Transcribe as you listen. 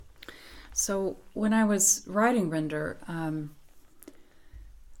So when I was writing Render,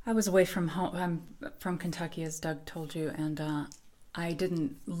 I was away from home. I'm from Kentucky, as Doug told you, and I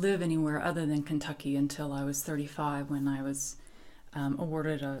didn't live anywhere other than Kentucky until I was 35, when I was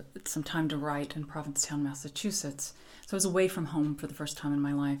awarded some time to write in Provincetown, Massachusetts. So I was away from home for the first time in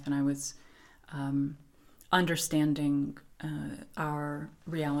my life, and I was understanding our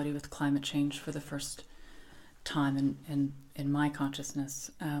reality with climate change for the first time in my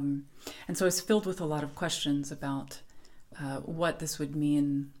consciousness. And so I was filled with a lot of questions about what this would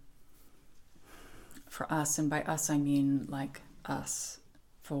mean for us, and by us I mean like us,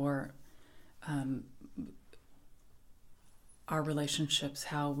 for our relationships,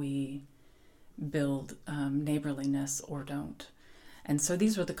 how we build neighborliness or don't. And so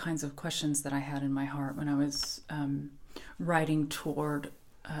these were the kinds of questions that I had in my heart when I was writing toward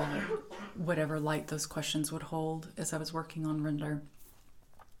whatever light those questions would hold as I was working on Render.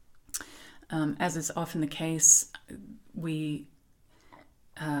 As is often the case,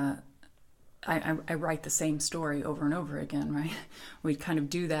 I write the same story over and over again, right? We kind of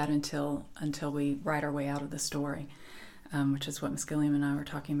do that until we write our way out of the story, which is what Miss Gilliam and I were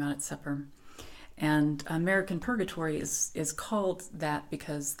talking about at supper. And American Purgatory is called that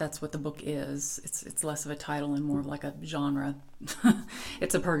because that's what the book is. It's less of a title and more of like a genre.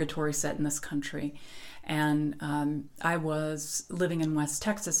 It's a purgatory set in this country. And I was living in West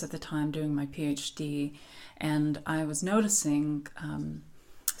Texas at the time doing my PhD, and I was noticing,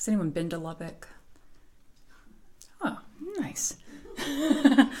 has anyone been to Lubbock? Oh, nice.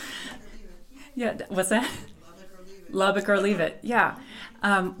 Yeah, what's that? Lubbock or leave it. Yeah.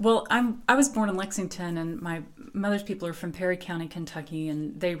 Well, I was born in Lexington, and my mother's people are from Perry County, Kentucky,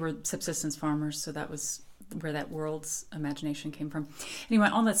 and they were subsistence farmers, so that was where that world's imagination came from. Anyway,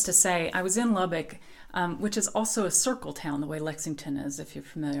 all that's to say, I was in Lubbock, which is also a circle town, the way Lexington is, if you're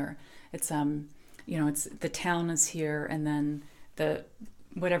familiar. It's it's the town is here, and then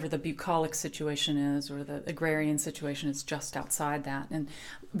whatever the bucolic situation is, or the agrarian situation, is just outside that. And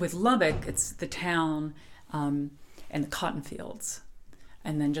with Lubbock, it's the town and the cotton fields,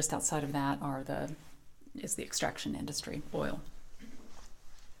 and then just outside of that is the extraction industry, oil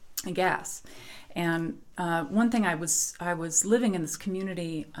and gas. And one thing, I was living in this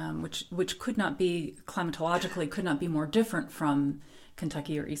community which could not be climatologically could not be more different from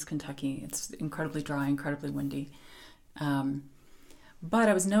Kentucky or East Kentucky. It's incredibly dry, incredibly windy. But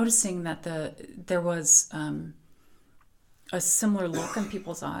I was noticing that there was a similar look in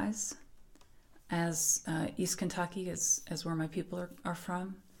people's eyes as East Kentucky, as where my people are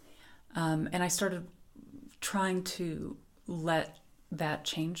from. And I started trying to let that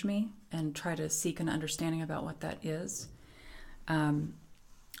change me and try to seek an understanding about what that is.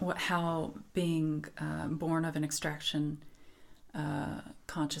 How being born of an extraction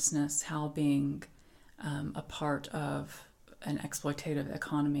consciousness, how being a part of an exploitative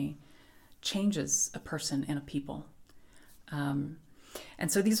economy changes a person and a people.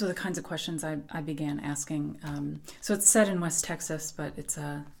 And so these were the kinds of questions I began asking. So it's set in West Texas, but it's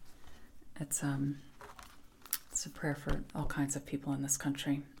a prayer for all kinds of people in this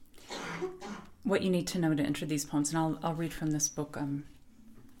country. What you need to know to enter these poems, and I'll read from this book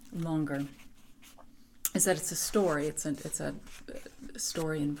longer, is that it's a story. It's a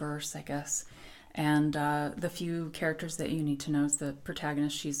story in verse, I guess. And the few characters that you need to know is the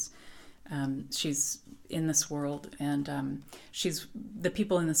protagonist. She's in this world, and the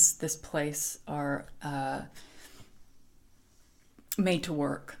people in this place are made to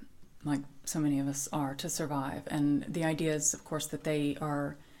work, like so many of us are, to survive. And the idea is, of course, that they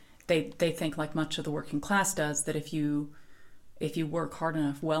think, like much of the working class does, that if you work hard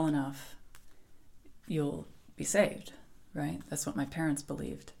enough, well enough, you'll be saved, right? That's what my parents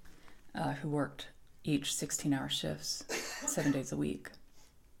believed, who worked each 16-hour shifts, 7 days a week.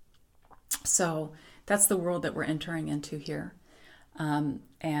 So that's the world that we're entering into here.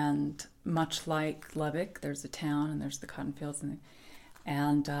 And much like Lubbock, there's a town and there's the cotton fields,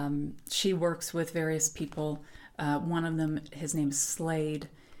 and she works with various people. One of them, his name is Slade,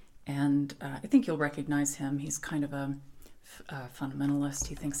 and I think you'll recognize him. He's kind of a fundamentalist.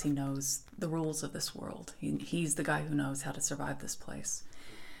 He thinks he knows the rules of this world. He's the guy who knows how to survive this place.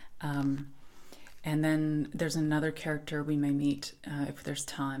 And then there's another character we may meet, if there's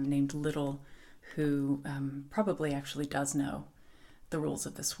time, named Little, who probably actually does know the rules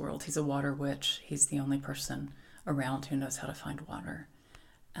of this world. He's a water witch. He's the only person around who knows how to find water.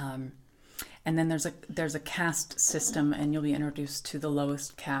 And then there's a caste system, and you'll be introduced to the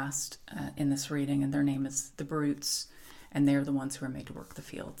lowest caste in this reading, and their name is the Brutes, and they're the ones who are made to work the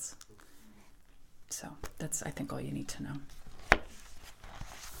fields. So that's, I think, all you need to know.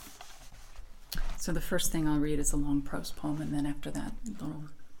 So the first thing I'll read is a long prose poem, and then after that,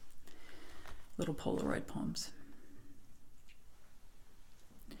 little Polaroid poems.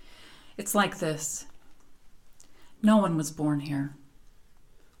 It's like this. No one was born here.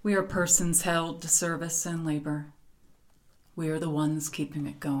 We are persons held to service and labor. We are the ones keeping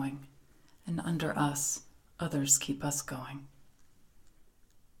it going, and under us, others keep us going.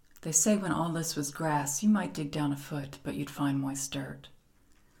 They say when all this was grass, you might dig down a foot, but you'd find moist dirt.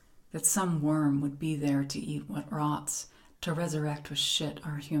 That some worm would be there to eat what rots, to resurrect with shit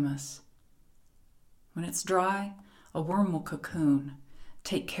our humus. When it's dry, a worm will cocoon,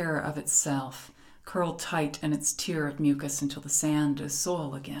 take care of itself, curl tight in its tier of mucus until the sand is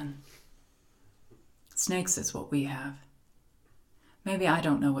soil again. Snakes is what we have. Maybe I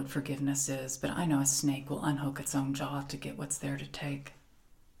don't know what forgiveness is, but I know a snake will unhook its own jaw to get what's there to take.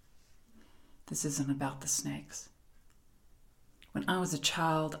 This isn't about the snakes. When I was a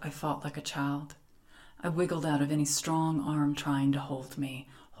child, I fought like a child. I wiggled out of any strong arm trying to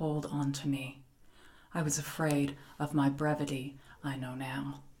hold on to me. I was afraid of my brevity, I know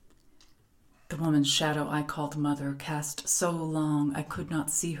now. The woman's shadow I called mother cast so long I could not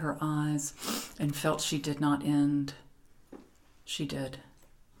see her eyes and felt she did not end. She did.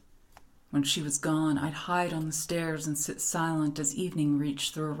 When she was gone, I'd hide on the stairs and sit silent as evening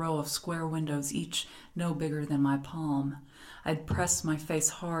reached through a row of square windows, each no bigger than my palm. I'd press my face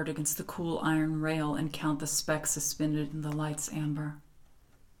hard against the cool iron rail and count the specks suspended in the light's amber.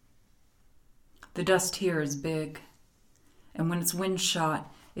 The dust here is big, and when it's wind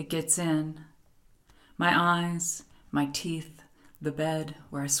shot, it gets in. My eyes, my teeth, the bed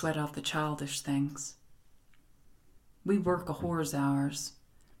where I sweat out the childish things. We work a whore's hours,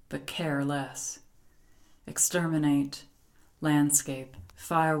 but care less. Exterminate, landscape,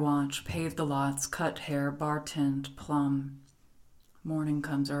 fire watch, pave the lots, cut hair, bartend, plumb. Morning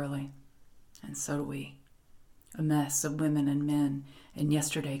comes early, and so do we. A mess of women and men in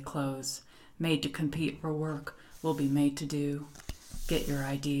yesterday clothes, made to compete for work, will be made to do. Get your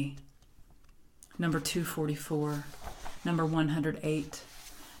ID. Number 244, number 108,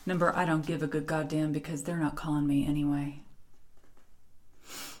 number I don't give a good goddamn because they're not calling me anyway.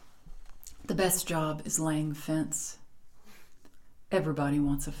 The best job is laying fence. Everybody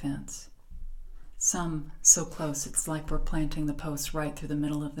wants a fence. Some so close it's like we're planting the posts right through the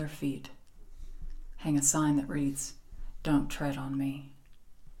middle of their feet. Hang a sign that reads, "Don't tread on me."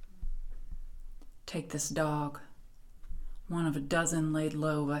 Take this dog, one of a dozen laid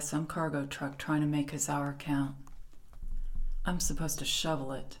low by some cargo truck trying to make his hour count. I'm supposed to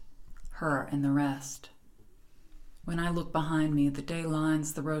shovel it, her and the rest. When I look behind me, the day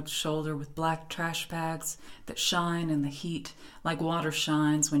lines the road's shoulder with black trash bags that shine in the heat like water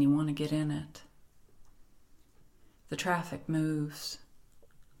shines when you want to get in it. The traffic moves.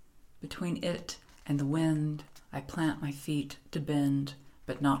 Between it and the wind, I plant my feet to bend,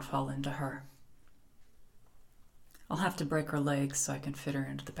 but not fall into her. I'll have to break her legs so I can fit her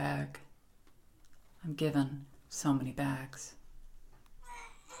into the bag. I'm given so many bags.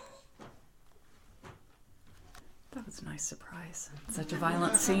 That was a nice surprise. Such a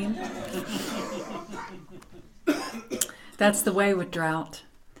violent scene. That's the way with drought.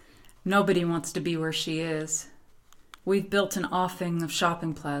 Nobody wants to be where she is. We've built an offing of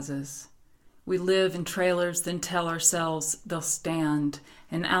shopping plazas. We live in trailers, then tell ourselves they'll stand.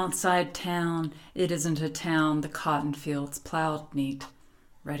 And outside town, it isn't a town, the cotton fields plowed neat,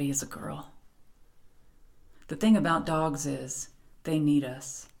 ready as a girl. The thing about dogs is, they need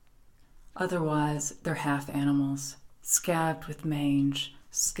us. Otherwise, they're half animals, scabbed with mange,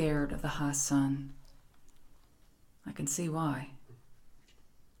 scared of the high sun. I can see why.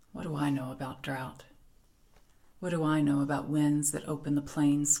 What do I know about drought? What do I know about winds that open the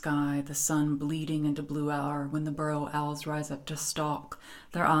plain sky, the sun bleeding into blue hour when the burrow owls rise up to stalk,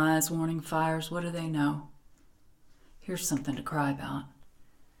 their eyes warning fires? What do they know? Here's something to cry about.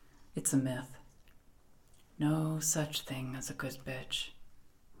 It's a myth. No such thing as a good bitch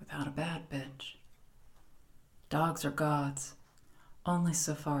without a bad bitch. Dogs are gods, only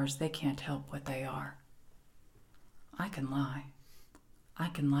so far as they can't help what they are. I can lie. I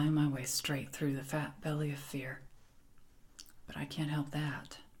can lie my way straight through the fat belly of fear. But I can't help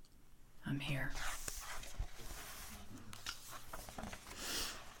that. I'm here.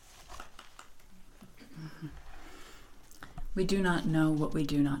 We do not know what we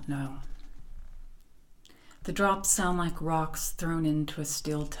do not know. The drops sound like rocks thrown into a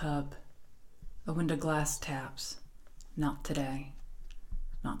steel tub. A window glass taps. Not today.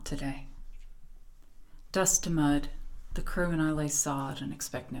 Not today. Dust to mud. The crew and I lay sod and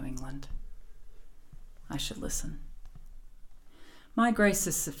expect New England. I should listen. My grace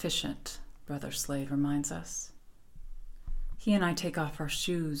is sufficient, Brother Slade reminds us. He and I take off our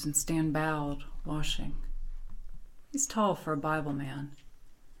shoes and stand bowed, washing. He's tall for a Bible man,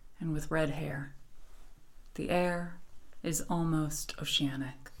 and with red hair. The air is almost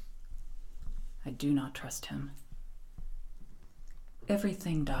oceanic. I do not trust him.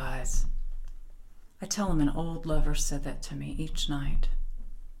 Everything dies. I tell him an old lover said that to me each night.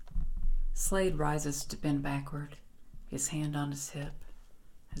 Slade rises to bend backward, his hand on his hip,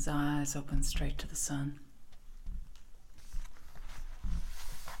 his eyes open straight to the sun.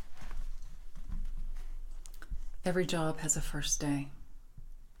 Every job has a first day.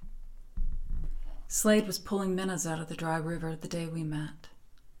 Slade was pulling minnows out of the dry river the day we met.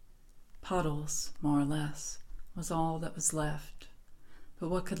 Puddles, more or less, was all that was left, but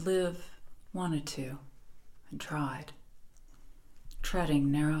what could live wanted to, and tried.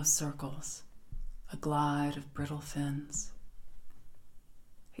 Treading narrow circles, a glide of brittle fins.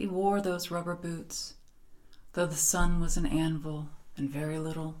 He wore those rubber boots, though the sun was an anvil and very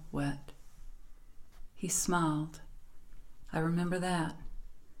little wet. He smiled. I remember that.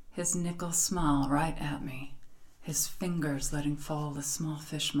 His nickel smile right at me, his fingers letting fall the small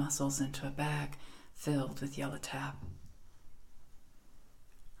fish mussels into a bag filled with yellow tap.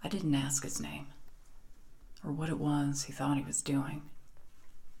 I didn't ask his name, or what it was he thought he was doing,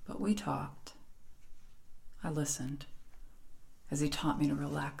 but we talked. I listened as he taught me to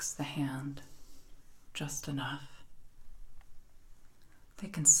relax the hand just enough. They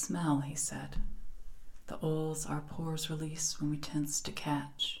can smell, he said, the oils our pores release when we tense to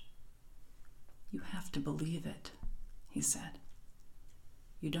catch. You have to believe it, he said.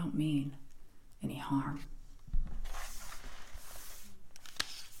 You don't mean any harm.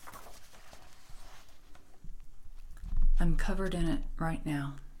 I'm covered in it right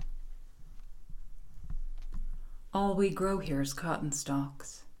now. All we grow here is cotton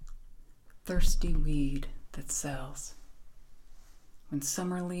stalks, thirsty weed that sells. When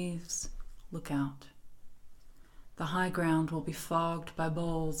summer leaves, look out. The high ground will be fogged by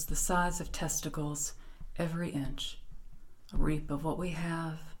bowls the size of testicles every inch, a reap of what we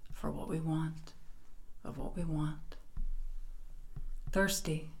have for what we want, of what we want.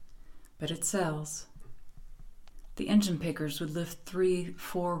 Thirsty, but it sells. The engine pickers would lift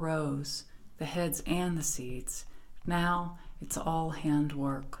 3-4 rows, the heads and the seeds. Now it's all hand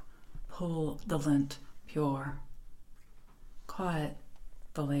work. Pull the lint pure. Quiet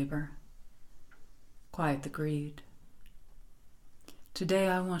the labor. Quiet the greed. Today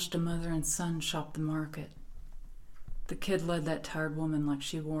I watched a mother and son shop the market. The kid led that tired woman like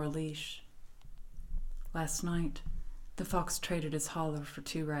she wore a leash. Last night, the fox traded his holler for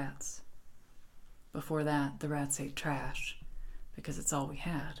 2 rats. Before that, the rats ate trash, because it's all we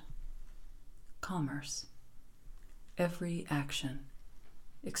had. Commerce. Every action.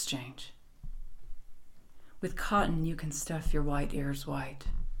 Exchange. With cotton, you can stuff your white ears white.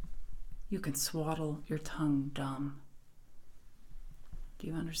 You can swaddle your tongue dumb. Do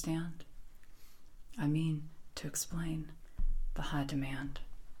you understand? I mean, to explain the high demand.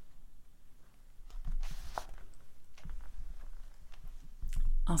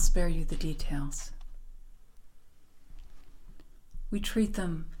 I'll spare you the details. We treat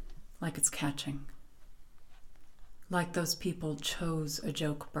them like it's catching. Like those people chose a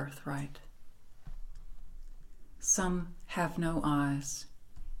joke birthright. Some have no eyes,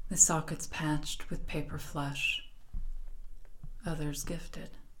 the sockets patched with paper flesh. Others gifted.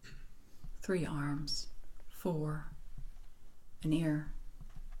 3 arms, 4, an ear.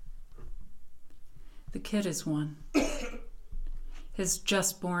 The kid is one. His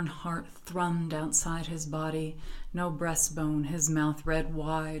just-born heart thrummed outside his body, no breastbone, his mouth read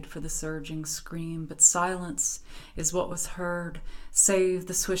wide for the surging scream, but silence is what was heard, save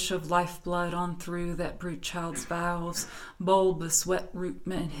the swish of lifeblood on through that brute child's bowels, bulbous wet root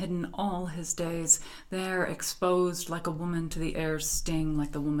hidden all his days, there exposed like a woman to the air's sting,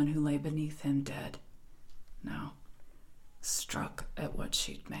 like the woman who lay beneath him dead. Now, struck at what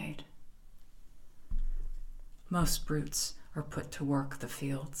she'd made. Most brutes are put to work the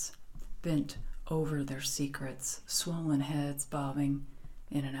fields, bent over their secrets, swollen heads bobbing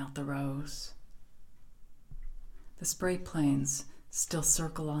in and out the rows. The spray planes still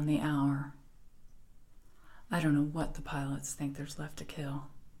circle on the hour. I don't know what the pilots think there's left to kill.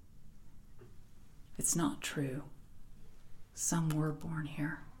 It's not true. Some were born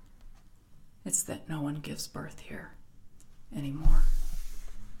here. It's that no one gives birth here anymore.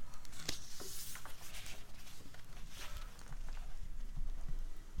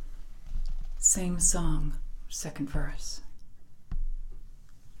 Same song, second verse.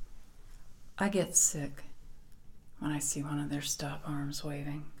 I get sick when I see one of their stop arms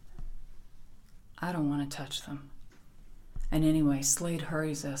waving. I don't want to touch them. And anyway, Slade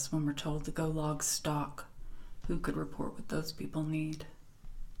hurries us when we're told to go log stock. Who could report what those people need?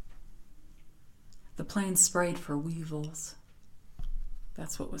 The plane sprayed for weevils.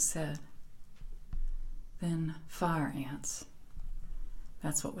 That's what was said. Then fire ants.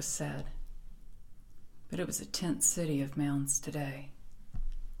 That's what was said. But it was a tent city of mounds today.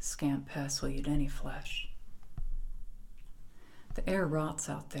 Scant pests will eat any flesh. The air rots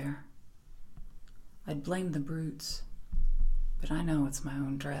out there. I'd blame the brutes, but I know it's my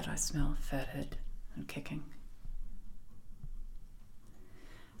own dread I smell fetid and kicking.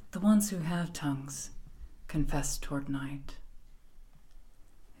 The ones who have tongues confess toward night.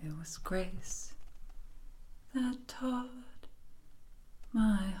 It was grace that taught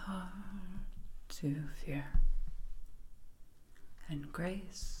my heart to fear, and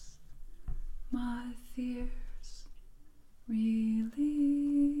grace my fears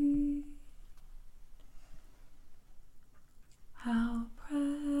relieved. How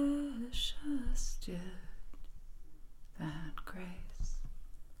precious did that grace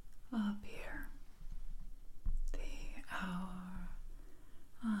appear the hour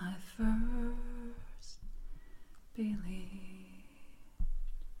I first believed.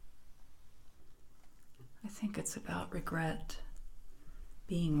 I think it's about regret,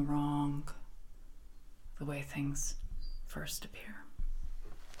 being wrong, the way things first appear.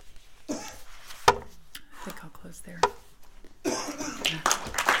 I think I'll close there.